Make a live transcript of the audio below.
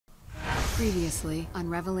Previously on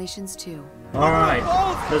Revelations 2. Alright,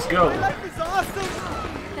 let's go.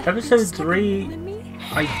 Awesome. Episode 3,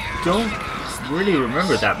 I don't really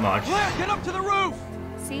remember that much. Claire, get up to the roof!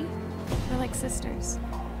 See? We're like sisters.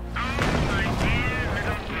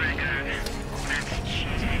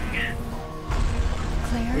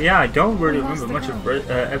 Claire? Yeah, I don't really remember much of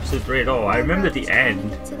episode 3 at all. I remember the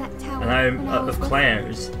end, and of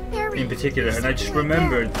Claire's in particular, and I just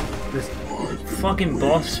remembered this fucking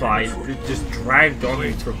boss fight that just dragged on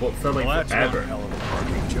me for what felt like forever. Hell of a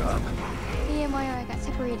parking job. Me and Moira got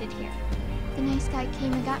separated here. The nice guy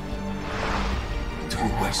came and got me. Two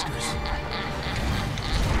Weskers.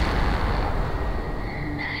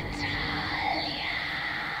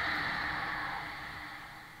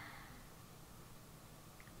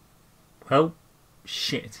 Well,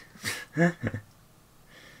 shit.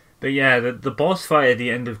 But yeah, the boss fight at the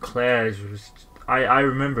end of Claire's was... I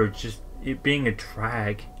remember just it being a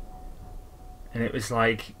drag. And it was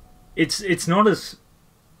like... It's not as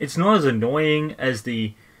annoying as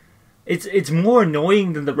the... It's more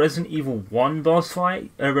annoying than the Resident Evil 1 boss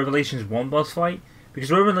fight, Revelations 1 boss fight.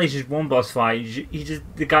 Because Revelations 1 boss fight,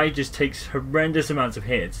 the guy just takes horrendous amounts of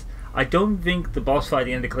hits. I don't think the boss fight at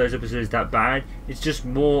the end of Claire's episode is that bad. It's just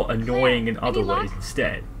more annoying in other ways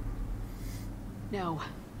instead. No.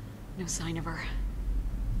 No sign of her.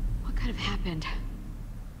 What could have happened?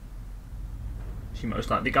 She most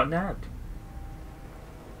likely got nabbed.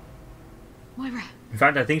 Moira. In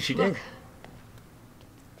fact, I think she Look. did.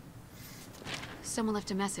 Someone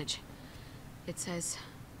left a message. It says,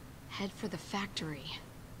 head for the factory.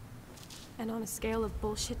 And on a scale of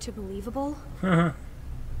bullshit to believable?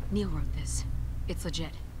 Neil wrote this. It's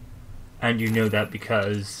legit. And you know that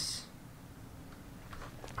because...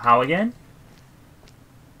 How again?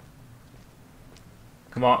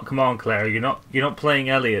 Come on, Claire. You're not playing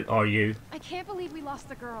Elliot, are you? I can't believe we lost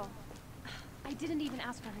the girl. I didn't even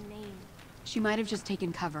ask for her name. She might have just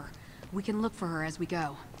taken cover. We can look for her as we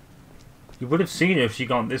go. You would have seen her if she'd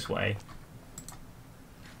gone this way.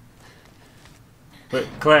 But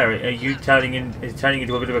Claire, are you turning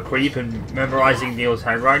into a bit of a creep and memorizing Neil's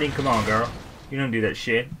handwriting? Come on, girl. You don't do that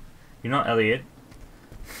shit. You're not Elliot.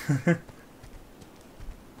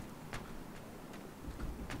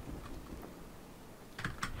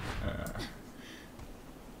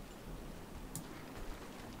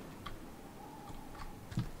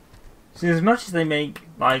 See, as much as they make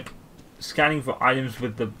like scanning for items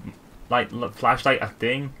with the flashlight a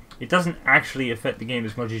thing, it doesn't actually affect the game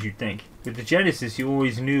as much as you think. With the Genesis, you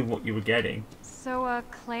always knew what you were getting. So,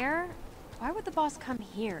 Claire? Why would the boss come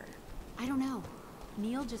here? I don't know.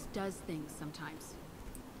 Neil just does things sometimes.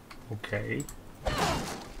 Okay.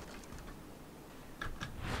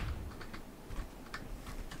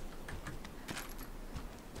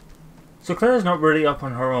 So Claire's not really up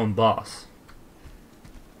on her own boss.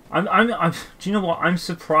 Do you know what? I'm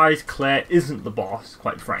surprised Claire isn't the boss,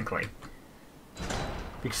 quite frankly.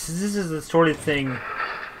 Because this is the sort of thing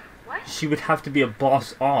she would have to be a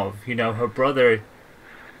boss of. You know, her brother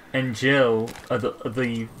and Jill are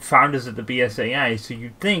the founders of the BSAA, so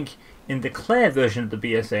you'd think in the Claire version of the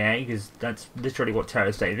BSAA, because that's literally what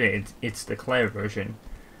TerraSave is, it's the Claire version,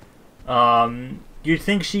 you'd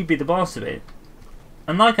think she'd be the boss of it.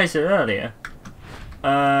 And like I said earlier,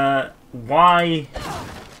 why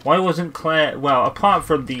wasn't Claire, well, apart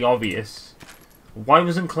from the obvious, why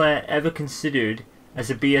wasn't Claire ever considered as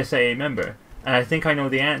a BSAA member? And I think I know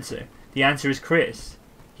the answer. The answer is Chris.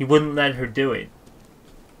 He wouldn't let her do it.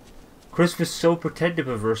 Chris was so protective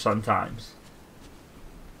of her sometimes.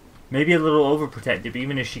 Maybe a little overprotective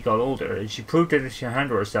even as she got older, and she proved that she could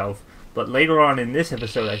handle herself. But later on in this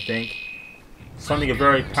episode, I think, something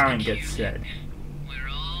very apparent gets said. Where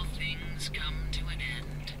all things come to an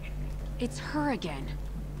end. It's her again.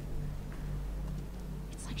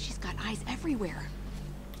 It's like she's got eyes everywhere.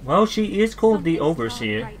 Well, she is called the Something's not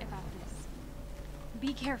Overseer. right about this.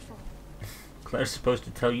 Be careful. Claire's supposed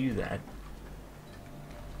to tell you that.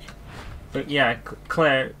 But yeah,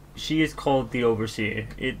 Claire, she is called the Overseer.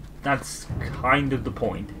 That's kind of the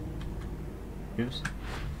point. Oops.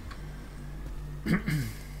 Can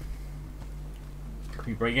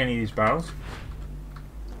we break any of these barrels?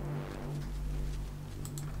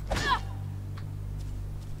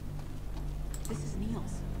 This is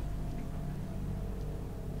Neil's.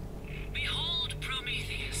 Behold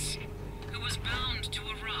Prometheus, who was bound to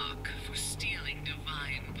a rock for stealing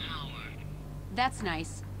divine power. That's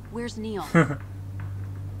nice. Where's Neil? If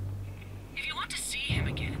you want to see him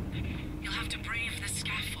again, you'll have to brave the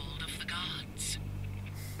scaffold of the gods.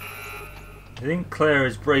 I think Claire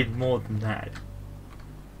has braved more than that.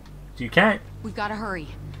 So you can't We've got to hurry.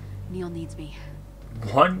 Neil needs me.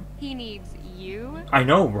 What? He needs you? I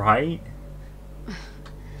know, right?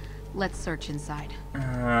 Let's search inside.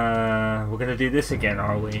 We're gonna do this again,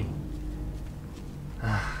 are we?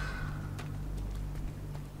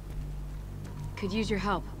 Could use your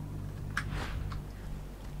help.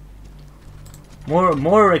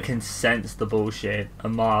 Mora can sense the bullshit a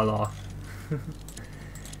mile off.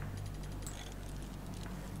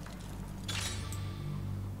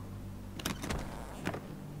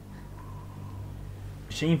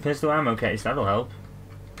 Machine pistol ammo case, that'll help.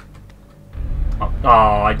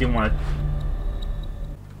 Oh, I didn't want to.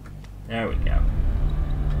 There we go.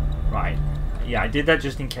 Right. Yeah, I did that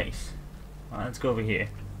just in case. Right, let's go over here.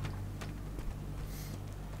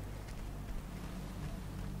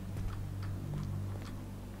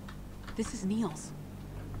 This is Neil's.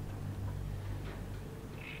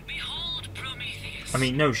 Behold Prometheus. I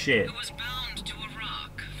mean, no shit. Who was bound to a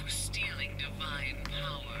rock for stealing divine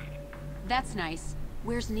power. That's nice.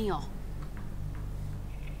 Where's Neil?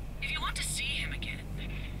 If you want to see him again,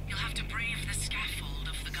 you'll have to brave the scaffold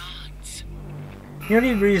of the gods. The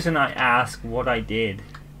only reason I asked what I did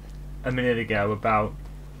a minute ago about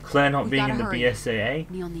Claire not We being gotta in the hurry. BSAA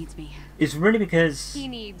Neil needs me. is really because He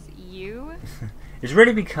needs you? it's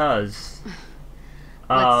really because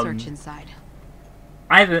Let's search inside.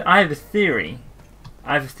 I have a theory.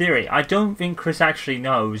 I don't think Chris actually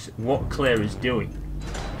knows what Claire is doing.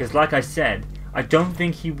 Because like I said, I don't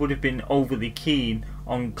think he would have been overly keen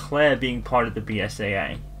on Claire being part of the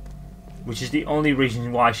BSAA. Which is the only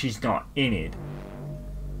reason why she's not in it.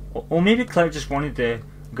 Or maybe Claire just wanted to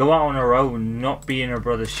go out on her own and not be in her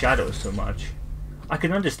brother's shadow so much. I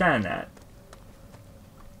can understand that.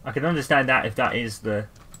 I can understand that if that is the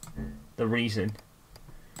reason.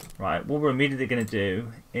 Right, what we're immediately going to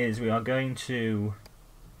do is we are going to...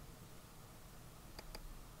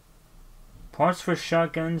 Parts for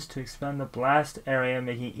shotguns to expand the blast area,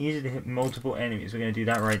 making it easy to hit multiple enemies. We're going to do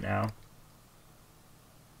that right now.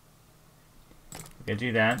 We're going to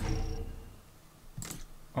do that.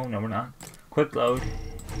 Oh no, we're not. Quick load.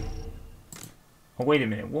 Oh wait a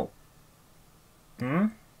minute, what?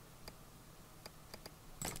 Oh,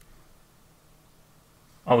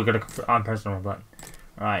 we gotta... I'm pressing the wrong button.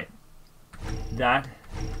 Alright. That...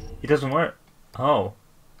 It doesn't work. Oh.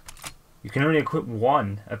 You can only equip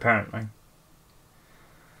one, apparently.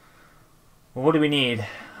 Well, what do we need?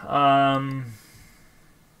 I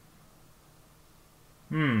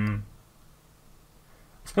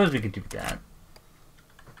suppose we could do that.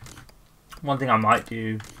 One thing I might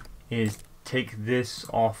do is take this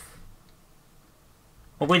off.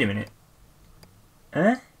 Oh, wait a minute.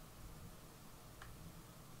 Eh?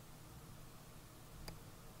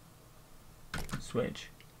 Switch.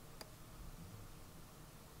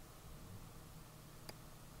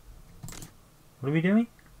 What are we doing?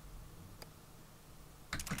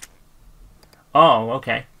 Oh,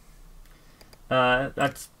 okay.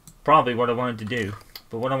 That's probably what I wanted to do.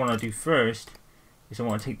 But what I want to do first is I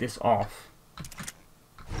want to take this off.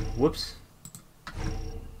 Whoops.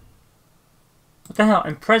 What the hell?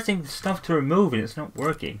 I'm pressing the stuff to remove and it's not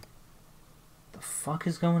working. What the fuck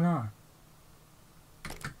is going on?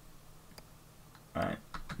 Alright,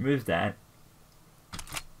 remove that.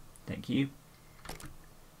 Thank you.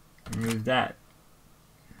 Remove that.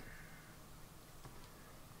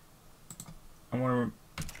 I want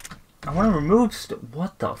to remove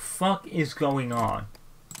what the fuck is going on?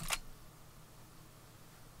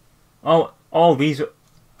 Oh, these are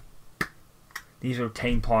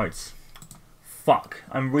tame parts. Fuck,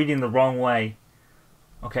 I'm reading the wrong way.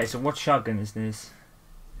 Okay, so what shotgun is this?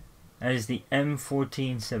 That is the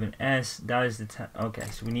M147S. That is the... Okay,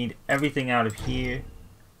 so we need everything out of here.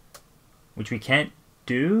 Which we can't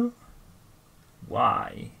do?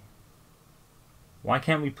 Why? Why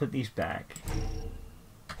can't we put these back?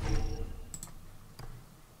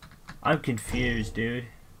 I'm confused, dude.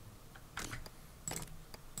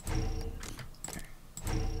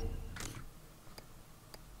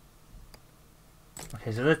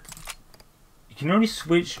 Okay, so that... You can only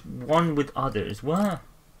switch one with others. What?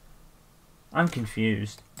 I'm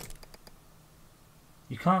confused.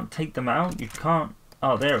 You can't take them out? You can't...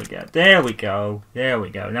 Oh, there we go. There we go. There we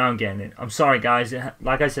go. Now I'm getting it. I'm sorry, guys.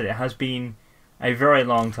 Like I said, it has been a very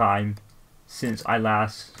long time since I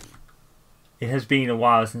last... It has been a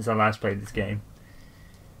while since I last played this game.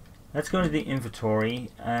 Let's go to the inventory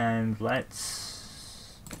and let's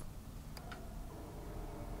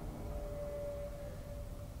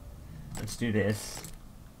do this.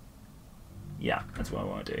 Yeah, that's what I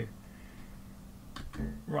want to do.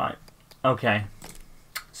 Right. Okay.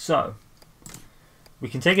 So we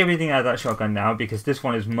can take everything out of that shotgun now because this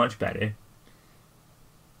one is much better.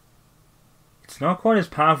 It's not quite as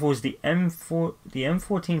powerful as the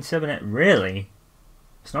M147. Really?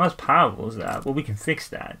 It's not as powerful as that. Well, we can fix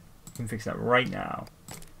that. We can fix that right now.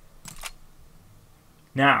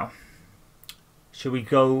 Now, should we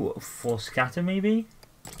go for scatter maybe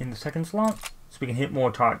in the second slot so we can hit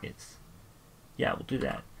more targets? Yeah, we'll do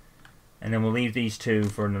that. And then we'll leave these two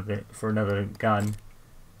for another gun.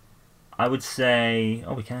 I would say,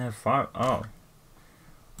 oh, we can't have fire. Oh,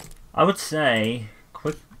 I would say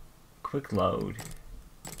quick load.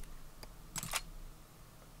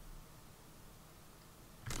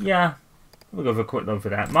 Yeah, we'll go for a quick load for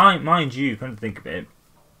that. Mind you, come to think of it.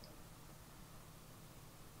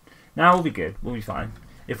 Now we'll be good. We'll be fine.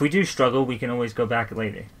 If we do struggle, we can always go back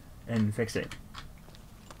later and fix it.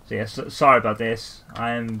 So yeah, sorry about this.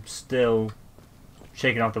 I am still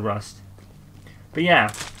shaking off the rust. But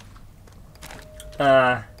yeah,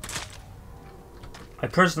 I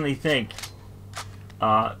personally think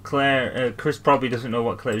Chris probably doesn't know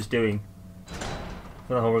what Claire's doing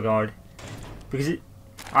for the whole regard, because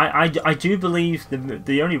I do believe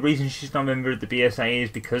the only reason she's not a member of the BSAA is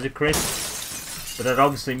because of Chris. But that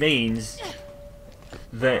obviously means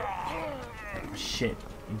that... Oh, shit.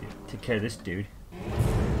 I need to take care of this dude.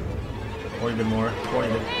 20 bit more.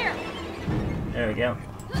 20 bit. There we go.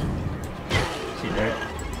 See there.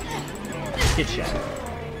 Get shot.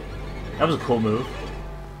 That was a cool move.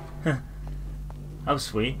 That was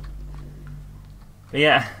sweet. But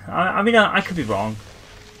yeah, I mean, I could be wrong.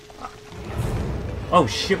 Oh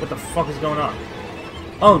shit, what the fuck is going on?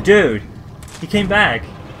 Oh dude! He came back.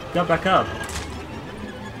 Got back up.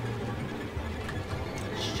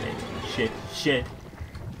 Shit.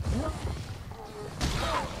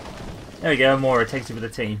 There we go, Mora takes it with the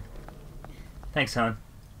team. Thanks, hon.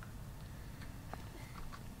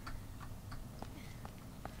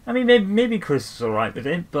 I mean, maybe Chris is alright with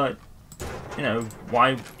it, but, you know,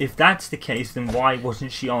 why? If that's the case, then why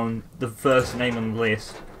wasn't she on the first name on the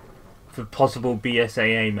list for possible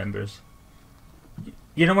BSAA members?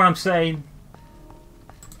 You know what I'm saying?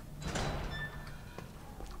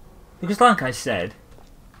 Because like I said,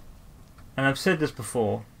 and I've said this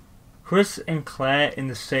before, Chris and Claire in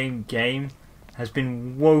the same game has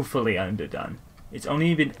been woefully underdone. It's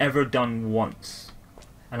only been ever done once,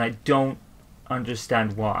 and I don't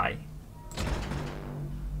understand why.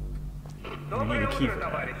 Доброе утро,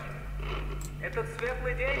 товарищи. Этот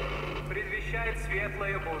светлый день предвещает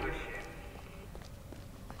светлое будущее.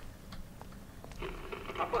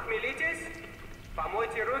 Опохмелитесь,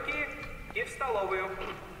 помойте руки и в столовую.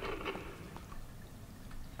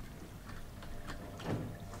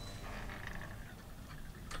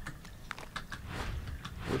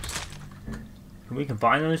 Oops. Can we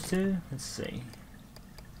combine those two? Let's see.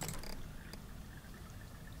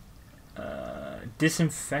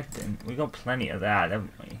 Disinfectant. We got plenty of that,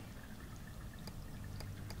 haven't we?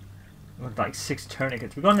 We got like 6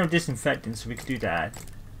 tourniquets. We got no disinfectant, so we could do that.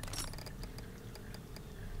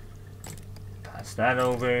 Pass that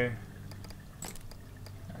over.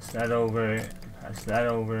 Pass that over. Pass that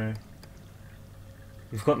over.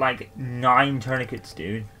 We've got like 9 tourniquets,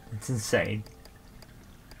 dude. It's insane.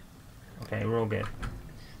 Okay, we're all good.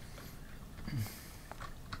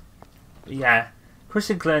 But yeah, Chris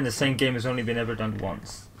and Claire in the same game has only been ever done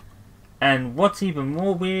once. And what's even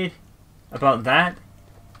more weird about that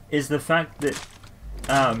is the fact that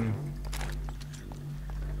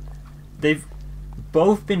they've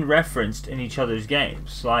both been referenced in each other's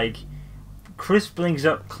games. Like, Chris brings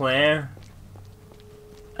up Claire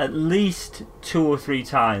at least 2 or 3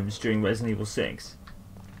 times during Resident Evil 6.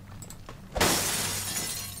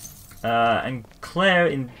 And Claire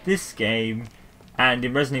in this game and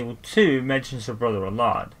in Resident Evil 2 mentions her brother a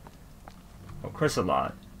lot. Or Chris a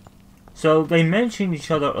lot. So they mention each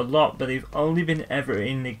other a lot, but they've only been ever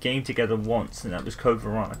in the game together once, and that was Code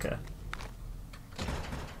Veronica.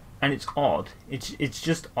 And it's odd. It's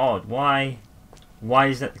just odd. Why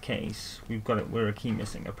is that the case? We're a key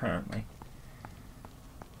missing apparently.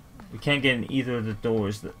 We can't get in either of the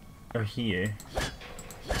doors that are here.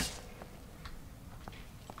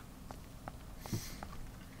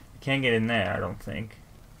 Can't get in there, I don't think.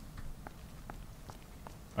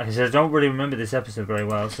 Like I said, I don't really remember this episode very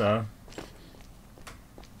well, so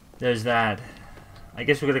there's that. I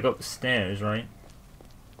guess we're gonna go up the stairs, right?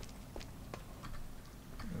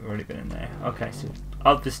 We've already been in there. Okay, so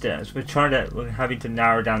up the stairs. We're having to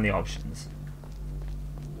narrow down the options.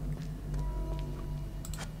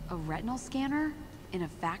 A retinal scanner? In a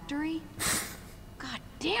factory? God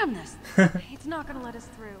damn this! It's not gonna let us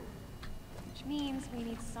through. Which means we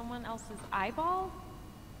need someone else's eyeball?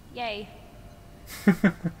 Yay.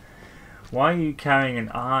 Why are you carrying an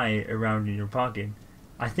eye around in your pocket?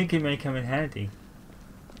 I think it may come in handy.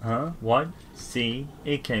 Huh? What? See?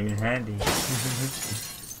 It came in handy.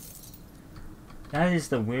 That is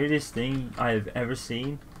the weirdest thing I have ever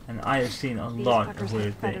seen, and I have seen a lot of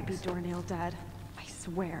weird better be things. doornail dead. I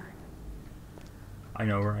swear. I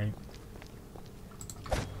know, right?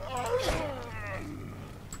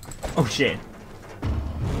 Oh shit!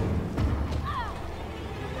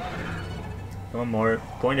 One more.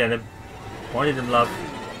 Point at him. Point at him, love.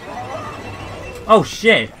 Oh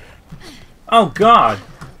shit! Oh god!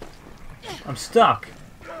 I'm stuck.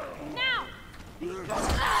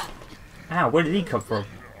 Ow, where did he come from?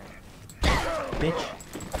 Bitch.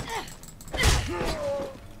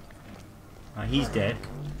 He's dead.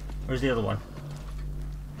 Where's the other one?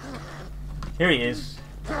 Here he is.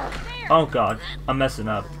 Oh god, I'm messing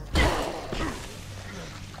up.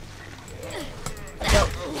 No!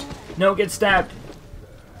 No, get stabbed!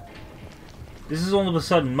 This is all of a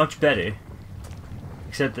sudden much better.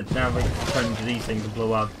 Except that now they turn into these things and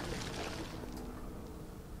blow up.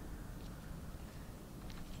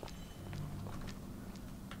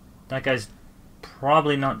 That guy's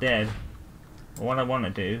probably not dead. But what I want to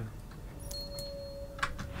do...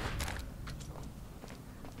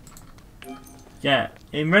 Yeah,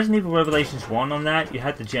 in Resident Evil Revelations 1 on that, you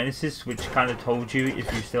had the Genesis, which kind of told you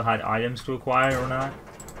if you still had items to acquire or not.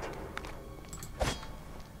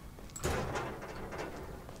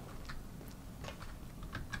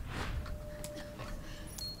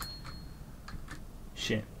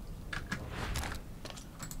 Shit.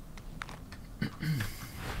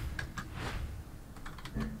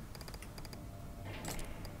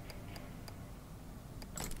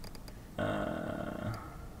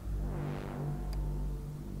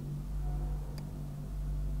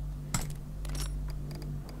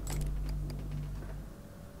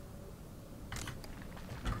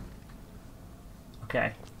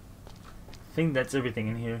 Okay. I think that's everything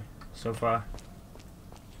in here so far.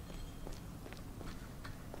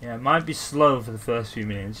 Yeah, it might be slow for the first few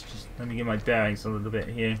minutes. Just let me get my bearings a little bit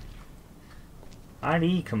here. How did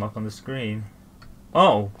he come up on the screen?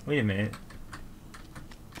 Oh, wait a minute.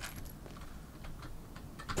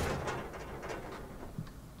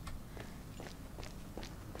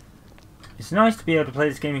 It's nice to be able to play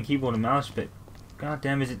this game in keyboard and mouse, but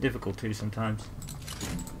goddamn is it difficult too sometimes.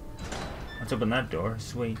 Let's open that door.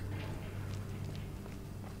 Sweet.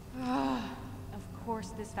 Of course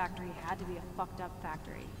this factory had to be a fucked up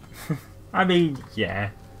factory. I mean, yeah.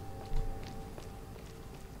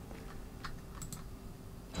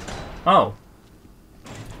 Oh.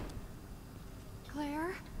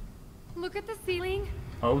 Claire, look at the ceiling.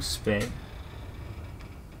 Oh, spit.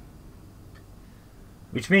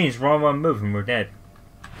 Which means wrong one move and we're dead.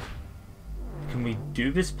 Can we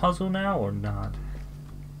do this puzzle now or not?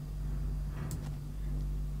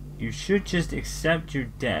 You should just accept your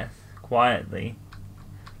death quietly,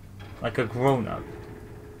 like a grown-up.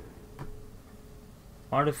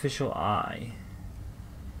 Artificial eye.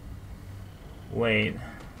 Wait.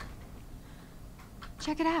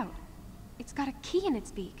 Check it out. It's got a key in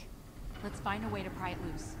its beak. Let's find a way to pry it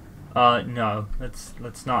loose. No.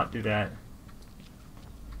 Let's not do that.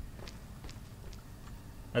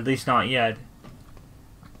 At least not yet.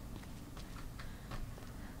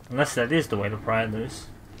 Unless that is the way to pry it loose.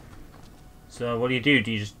 So what do? Do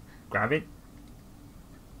you just grab it?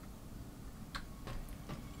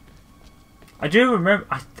 I do remember,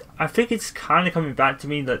 I think it's kind of coming back to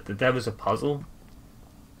me that there was a puzzle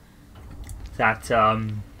that that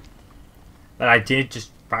I did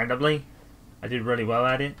just randomly. I did really well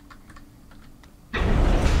at it. I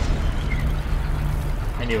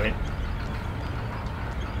knew it.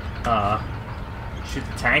 Shoot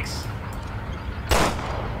the tanks.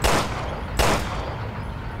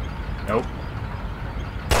 Nope.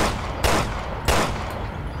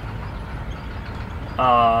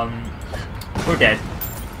 We're dead.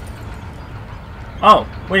 Oh,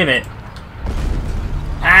 wait a minute.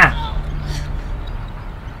 Ah!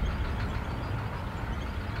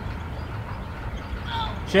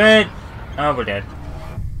 Shit! Oh, we're dead.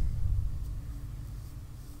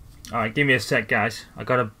 Alright, give me a sec, guys. I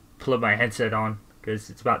gotta plug my headset on, because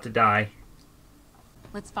it's about to die.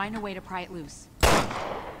 Let's find a way to pry it loose.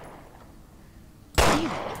 Damn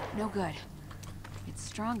it, no good. It's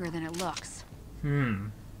stronger than it looks.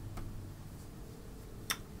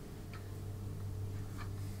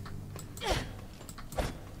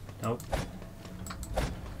 Nope.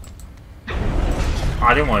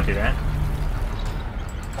 I didn't want to do that.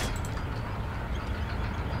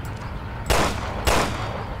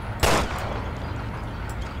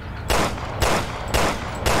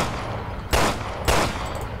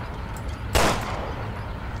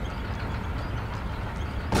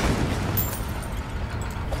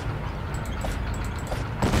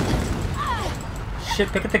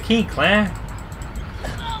 shit, pick up the key, Claire.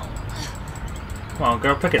 Come on,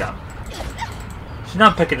 girl, pick it up. She's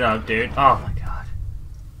not picking it up, dude. Oh my god.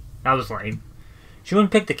 That was lame. She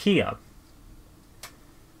wouldn't pick the key up.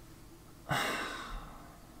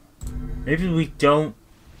 Maybe we don't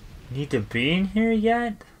need to be in here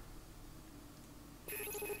yet?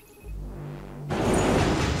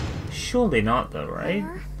 Surely not though, right?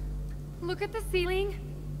 Claire, look at the ceiling.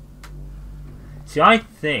 See, I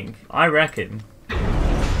reckon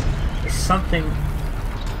there's something.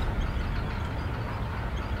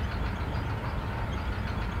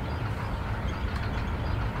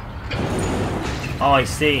 Oh, I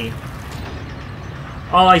see.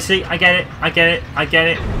 Oh, I see. I get it. I get it. I get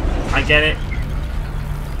it. I get it.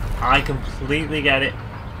 I completely get it.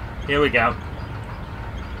 Here we go.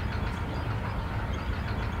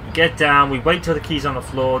 Get down. We wait till the key's on the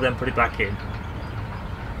floor, then put it back in.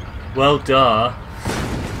 Well, duh.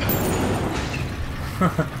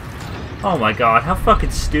 Oh my god, how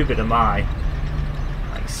fucking stupid am I?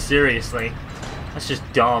 Like, seriously. That's just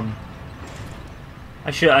dumb.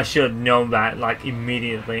 I should have known that, like,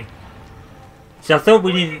 immediately. So I thought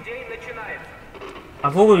we needed... I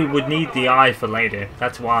thought we would need the eye for later.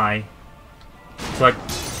 That's why. So I...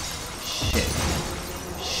 Shit.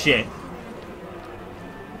 Shit.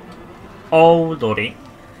 Oh, lordy.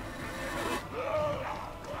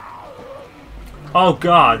 Oh,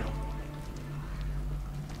 God.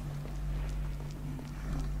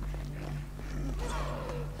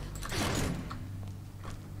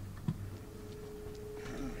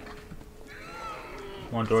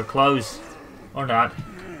 One door closed. Or not.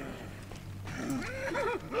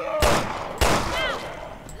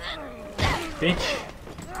 Bitch.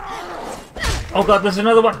 Oh god, there's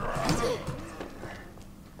another one!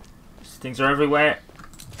 These things are everywhere.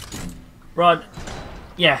 Run.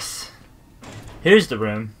 Yes. Here's the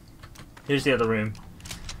room. Here's the other room.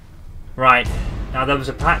 Right. Now there was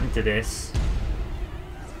a pattern to this.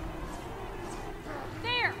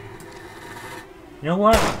 There. You know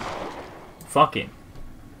what? Fuck it.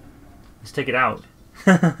 Let's take it out.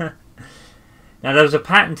 Now there was a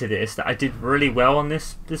pattern to this that I did really well on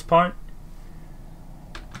this part.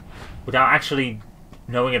 Without actually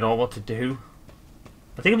knowing at all what to do.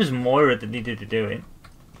 I think it was Moira that needed to do it.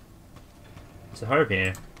 There's a herb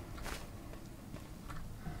here.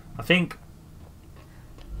 I think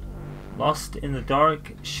Lost in the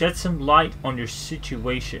Dark, shed some light on your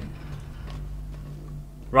situation.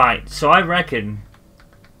 Right, so I reckon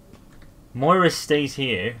Moira stays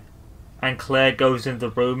here and Claire goes in the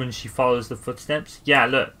room and she follows the footsteps. Yeah,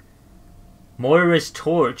 look. Moira's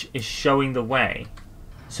torch is showing the way.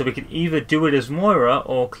 So we can either do it as Moira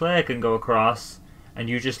or Claire can go across and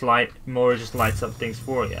you just Moira just lights up things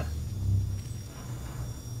for you.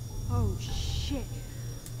 Oh shit.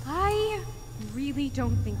 I really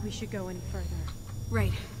don't think we should go any further.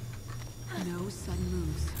 Right. No sudden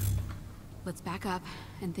moves. Let's back up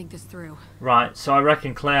and think this through. Right, so I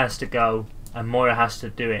reckon Claire has to go and Moira has to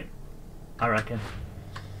do it. I reckon.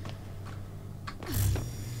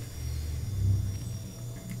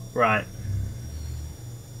 Right.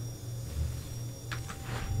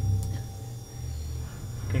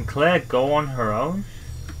 Can Claire go on her own?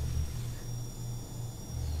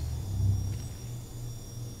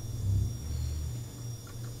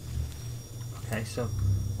 Okay, so...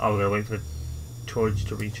 Oh, we're gonna wait for the torch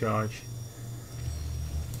to recharge.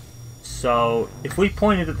 So, if we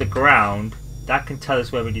point it at the ground, that can tell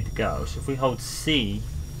us where we need to go. So if we hold C...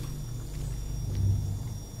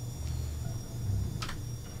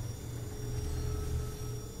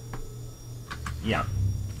 Yeah.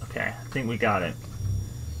 Okay, I think we got it.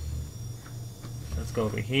 Let's go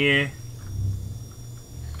over here.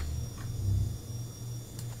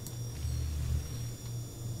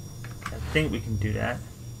 I think we can do that.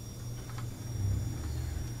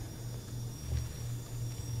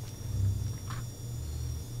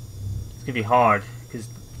 It's gonna be hard because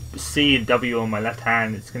C and W on my left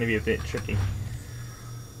hand, it's gonna be a bit tricky.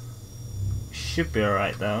 Should be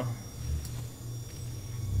alright though.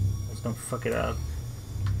 Let's don't fuck it up.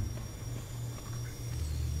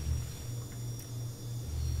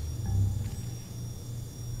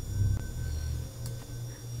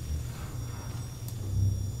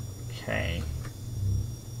 Okay.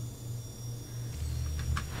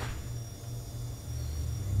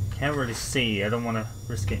 Can't really see, I don't want to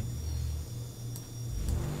risk it.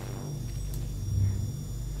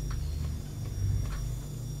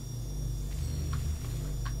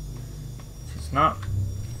 It's not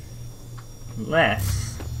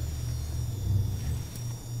less.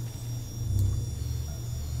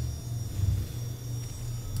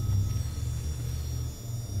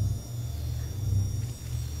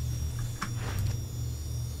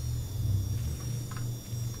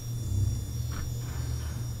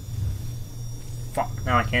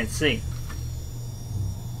 Now I can't see.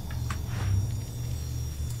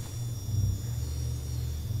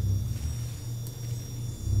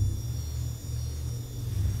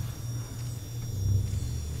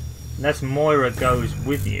 Unless Moira goes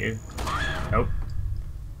with you. Nope.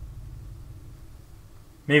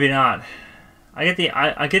 Maybe not. I get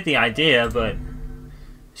the idea, but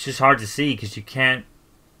it's just hard to see because you can't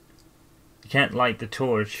light the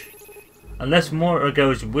torch. Unless Moira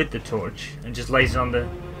goes with the torch and just lays it on the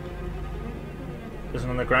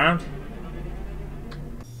ground.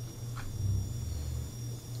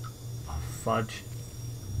 Oh, fudge.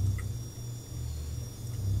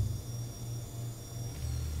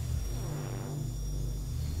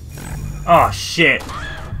 Oh shit.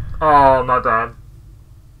 Oh my bad.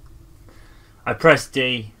 I pressed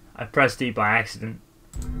D. I pressed D by accident.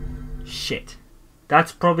 Shit.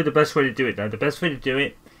 That's probably the best way to do it though. The best way to do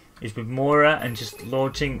it is with Moira and just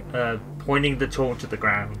launching, pointing the torch at the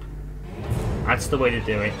ground. That's the way to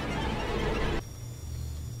do it.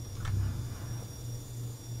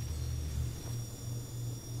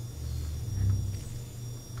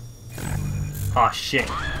 Oh shit.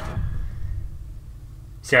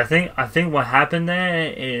 See, I think what happened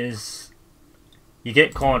there is you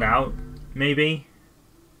get called out, maybe.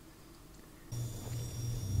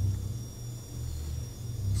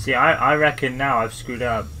 See, I reckon now I've screwed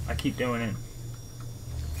up. I keep doing it.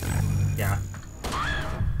 Yeah.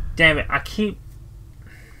 Damn it,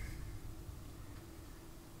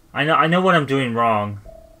 I know what I'm doing wrong.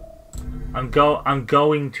 I'm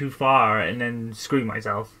going too far and then screwing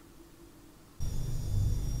myself.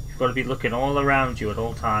 You've got to be looking all around you at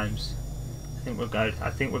all times. I think we're good. I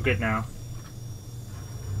think we're good now.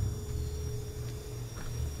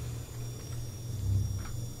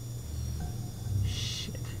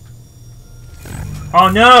 Shit. Oh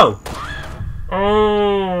no!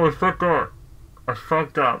 Oh, I fucked up. I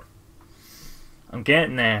fucked up. I'm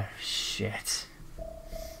getting there. Shit.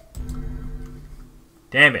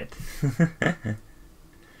 Damn it.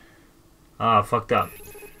 Ah, I fucked up.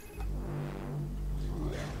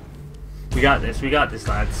 We got this,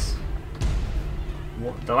 lads.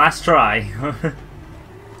 The last try.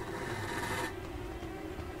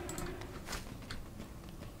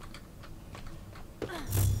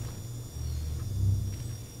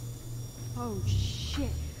 Oh shit.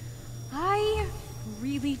 I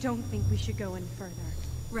really don't think we should go any further.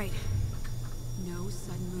 Right. No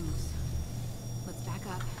sudden moves. Let's back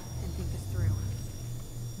up and think this through.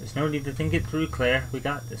 There's no need to think it through, Claire. We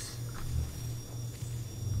got this.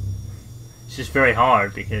 It's just very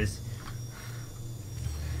hard because,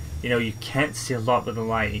 you know, you can't see a lot with the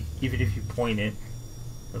light, even if you point it.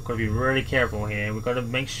 We've got to be really careful here. We've got to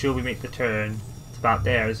make sure we make the turn. It's about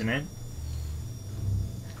there, isn't it?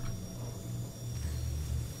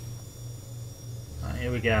 Alright,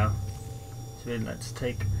 here we go. So let's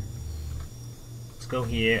go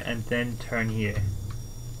here and then turn here.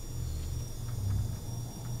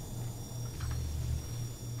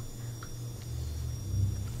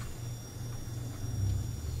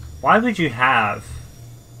 Why would you have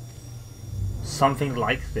something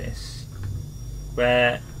like this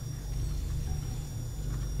where,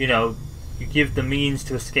 you know, you give the means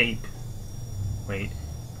to escape? Wait.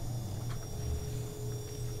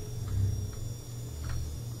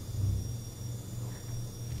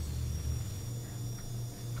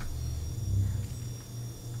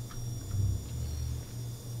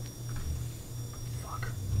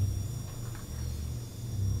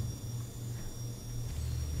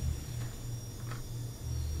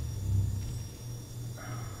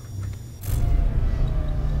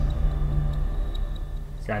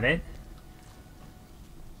 Is that it?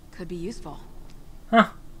 Could be useful. Huh.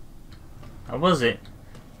 How was it?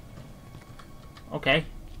 Okay.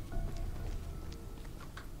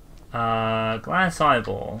 Glass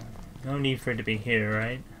eyeball. No need for it to be here,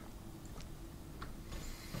 right?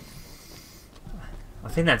 I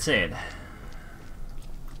think that's it.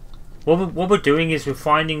 What we're doing is we're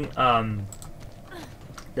finding,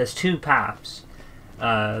 there's two paths.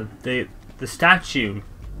 The statue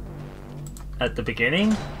at the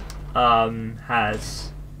beginning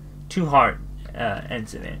has two heart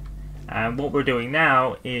ends in it, and what we're doing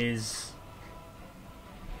now is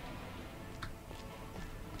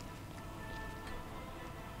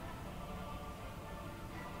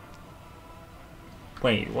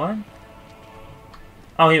wait, what?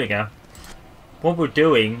 Oh, here we go. What we're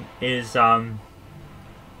doing is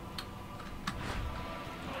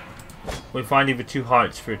we're finding the two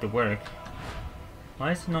hearts for it to work.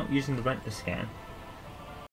 Why is it not using the retina scan?